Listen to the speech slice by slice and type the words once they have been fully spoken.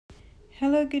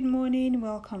Hello, good morning.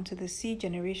 Welcome to the C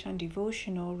Generation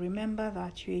Devotional. Remember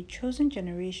that you're a chosen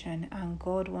generation and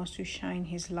God wants to shine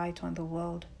His light on the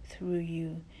world through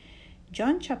you.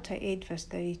 John chapter 8 verse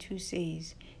 32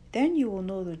 says, "Then you will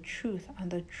know the truth and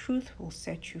the truth will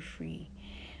set you free."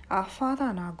 Our Father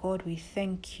and our God, we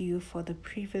thank you for the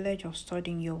privilege of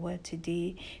studying your word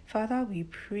today. Father, we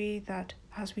pray that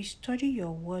as we study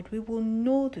your word, we will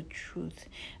know the truth,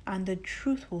 and the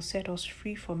truth will set us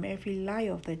free from every lie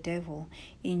of the devil.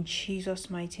 In Jesus'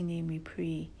 mighty name we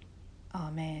pray.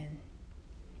 Amen.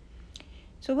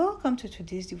 So welcome to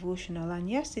today's devotional, and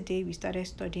yesterday we started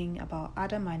studying about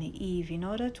Adam and Eve in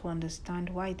order to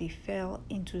understand why they fell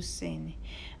into sin.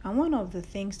 And one of the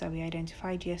things that we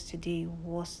identified yesterday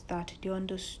was that they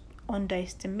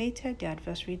underestimated the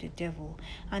adversary, the devil,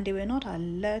 and they were not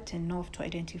alert enough to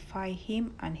identify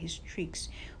him and his tricks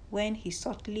when he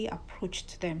subtly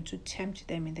approached them to tempt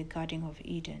them in the Garden of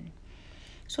Eden.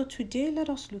 So today let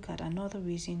us look at another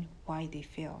reason why they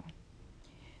fell.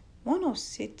 One of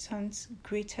Satan's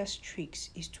greatest tricks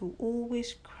is to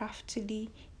always craftily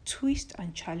twist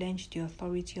and challenge the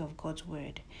authority of God's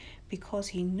word, because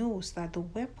he knows that the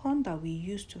weapon that we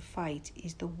use to fight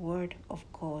is the word of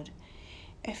God.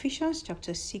 Ephesians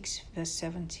chapter 6 verse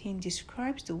 17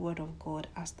 describes the word of God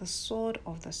as the sword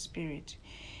of the Spirit.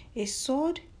 A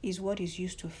sword is what is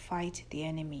used to fight the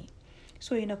enemy.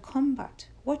 So in a combat,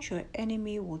 what your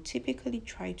enemy will typically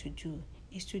try to do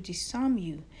is to disarm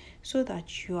you so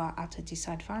that you are at a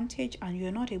disadvantage and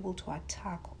you're not able to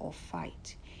attack or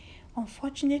fight.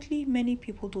 Unfortunately, many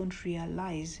people don't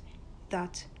realize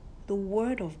that the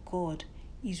word of God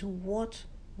is what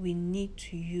we need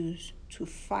to use to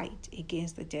fight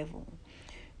against the devil.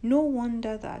 No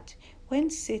wonder that when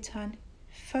Satan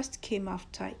first came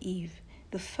after Eve,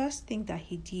 the first thing that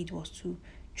he did was to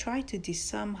try to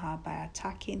disarm her by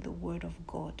attacking the word of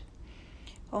God.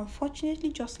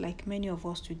 Unfortunately, just like many of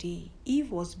us today,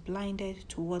 Eve was blinded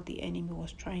to what the enemy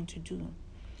was trying to do.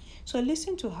 So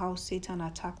listen to how Satan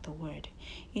attacked the word.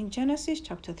 In Genesis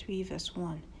chapter 3 verse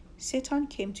 1, Satan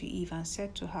came to Eve and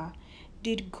said to her,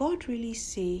 "Did God really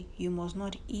say you must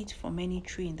not eat from any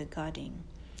tree in the garden?"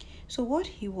 So what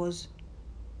he was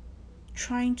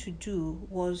trying to do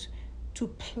was to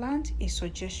plant a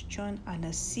suggestion and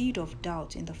a seed of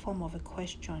doubt in the form of a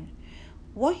question.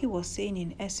 What he was saying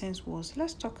in essence was,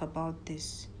 let's talk about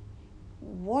this.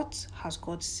 What has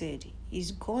God said?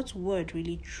 Is God's word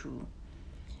really true?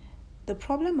 The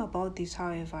problem about this,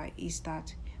 however, is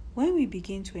that when we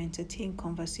begin to entertain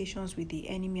conversations with the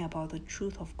enemy about the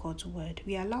truth of God's word,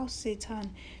 we allow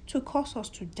Satan to cause us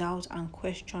to doubt and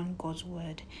question God's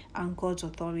word and God's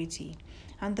authority.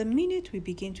 And the minute we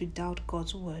begin to doubt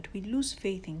God's word, we lose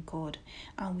faith in God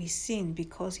and we sin,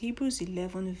 because Hebrews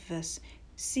 11 verse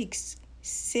 6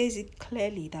 says it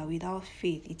clearly that without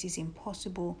faith it is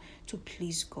impossible to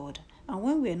please God. And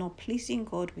when we are not pleasing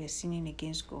God, we are sinning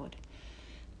against God.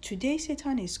 Today,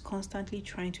 Satan is constantly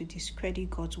trying to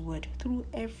discredit God's word through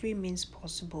every means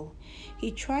possible. He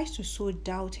tries to sow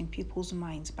doubt in people's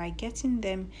minds by getting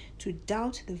them to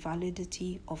doubt the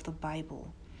validity of the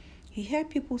Bible. You hear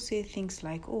people say things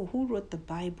like, "Oh, who wrote the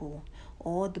Bible?"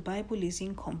 Or "the Bible is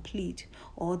incomplete,"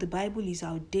 or "the Bible is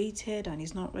outdated and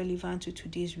is not relevant to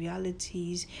today's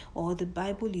realities," or "the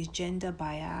Bible is gender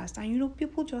biased." And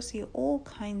people just say all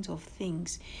kinds of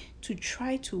things to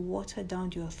try to water down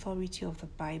the authority of the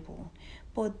Bible.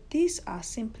 But these are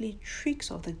simply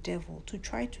tricks of the devil to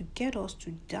try to get us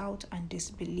to doubt and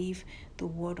disbelieve the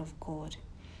word of God.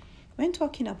 When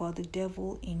talking about the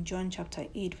devil in John chapter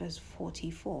 8 verse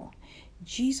 44,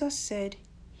 Jesus said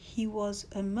he was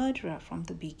a murderer from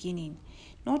the beginning,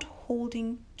 not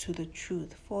holding to the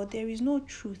truth, for there is no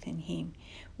truth in him.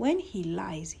 When he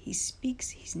lies, he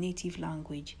speaks his native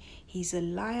language. He is a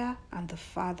liar and the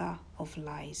father of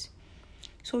lies.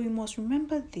 So we must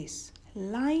remember this.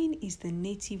 Lying is the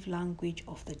native language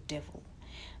of the devil,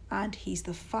 and he is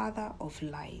the father of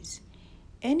lies.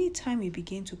 Anytime we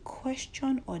begin to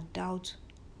question or doubt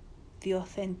the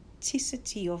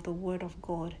authenticity of the word of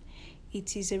God,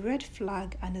 it is a red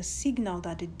flag and a signal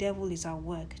that the devil is at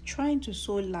work, trying to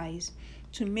sow lies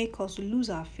to make us lose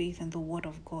our faith in the word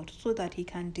of God so that he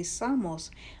can disarm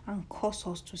us and cause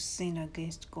us to sin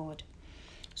against God.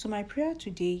 So my prayer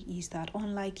today is that,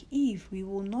 unlike Eve, we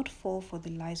will not fall for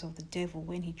the lies of the devil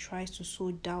when he tries to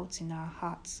sow doubts in our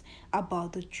hearts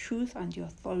about the truth and the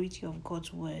authority of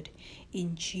God's word.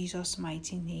 In Jesus'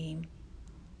 mighty name,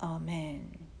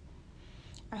 amen.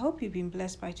 I hope you've been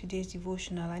blessed by today's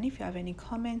devotional, and if you have any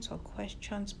comments or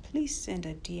questions, please send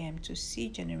a DM to C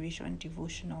Generation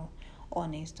Devotional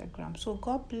on Instagram. So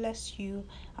God bless you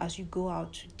as you go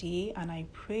out today, and I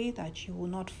pray that you will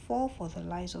not fall for the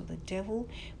lies of the devil,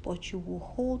 but you will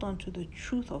hold on to the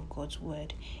truth of God's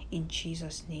word. In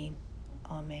Jesus' name,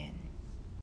 amen.